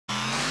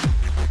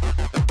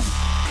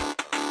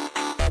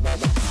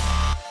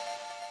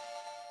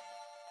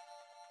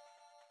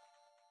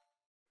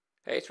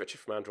Hey, it's Richard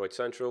from Android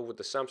Central with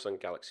the Samsung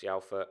Galaxy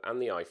Alpha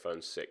and the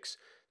iPhone 6.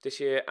 This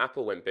year,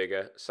 Apple went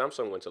bigger,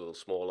 Samsung went a little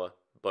smaller,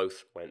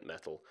 both went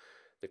metal.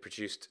 They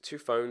produced two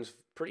phones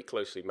pretty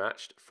closely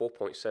matched,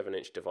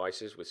 4.7-inch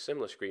devices with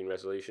similar screen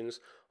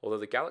resolutions, although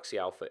the Galaxy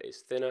Alpha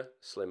is thinner,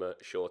 slimmer,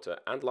 shorter,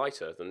 and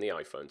lighter than the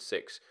iPhone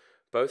 6.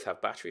 Both have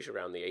batteries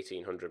around the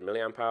 1800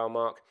 mAh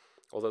mark,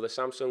 although the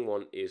Samsung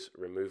one is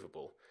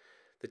removable.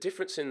 The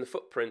difference in the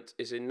footprint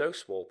is in no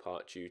small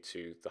part due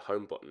to the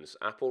home buttons.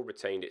 Apple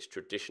retained its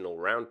traditional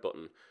round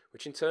button,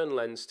 which in turn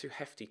lends to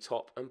hefty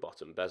top and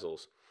bottom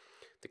bezels.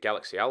 The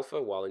Galaxy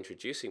Alpha, while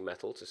introducing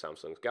metal to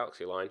Samsung's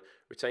Galaxy line,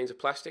 retains a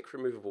plastic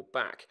removable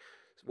back,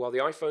 while the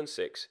iPhone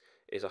 6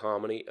 is a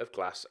harmony of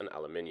glass and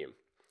aluminium.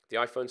 The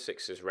iPhone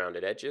 6's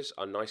rounded edges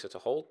are nicer to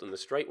hold than the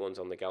straight ones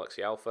on the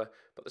Galaxy Alpha,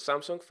 but the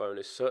Samsung phone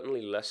is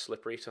certainly less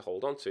slippery to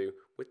hold onto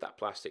with that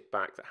plastic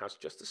back that has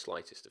just the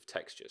slightest of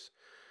textures.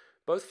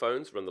 Both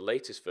phones run the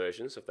latest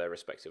versions of their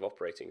respective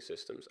operating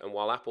systems, and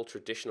while Apple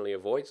traditionally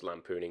avoids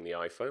lampooning the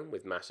iPhone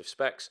with massive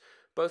specs,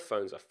 both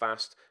phones are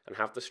fast and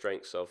have the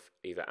strengths of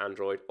either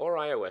Android or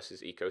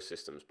iOS's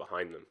ecosystems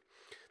behind them.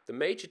 The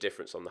major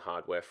difference on the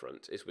hardware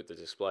front is with the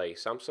display.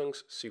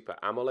 Samsung's Super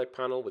AMOLED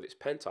panel with its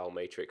pentile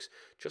matrix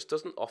just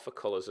doesn't offer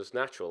colours as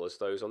natural as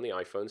those on the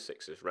iPhone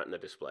 6's Retina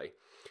display.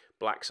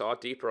 Blacks are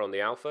deeper on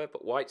the Alpha,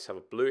 but whites have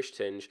a bluish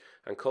tinge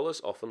and colours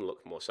often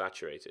look more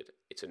saturated.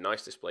 It's a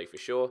nice display for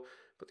sure,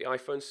 but the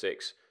iPhone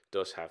 6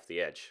 does have the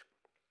edge.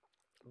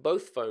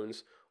 Both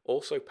phones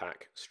also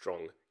pack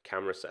strong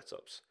camera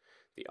setups.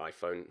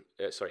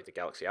 The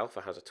Galaxy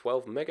Alpha has a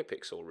 12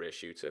 megapixel rear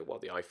shooter, while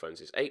the iPhone's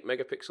is 8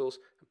 megapixels.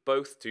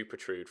 Both do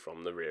protrude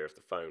from the rear of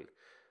the phone.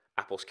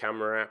 Apple's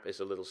camera app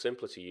is a little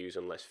simpler to use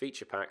and less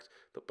feature-packed,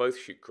 but both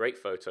shoot great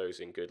photos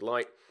in good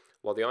light,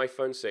 while the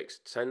iPhone 6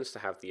 tends to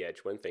have the edge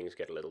when things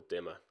get a little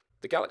dimmer.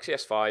 The Galaxy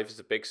S5 is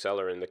the big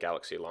seller in the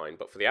Galaxy line,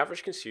 but for the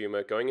average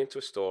consumer going into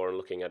a store and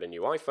looking at a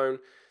new iPhone,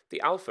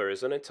 the Alpha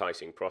is an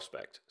enticing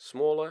prospect.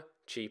 Smaller,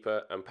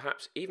 cheaper, and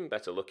perhaps even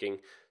better looking,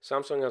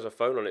 Samsung has a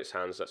phone on its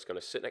hands that's going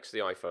to sit next to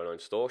the iPhone on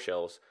store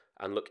shelves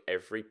and look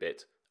every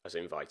bit as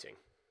inviting.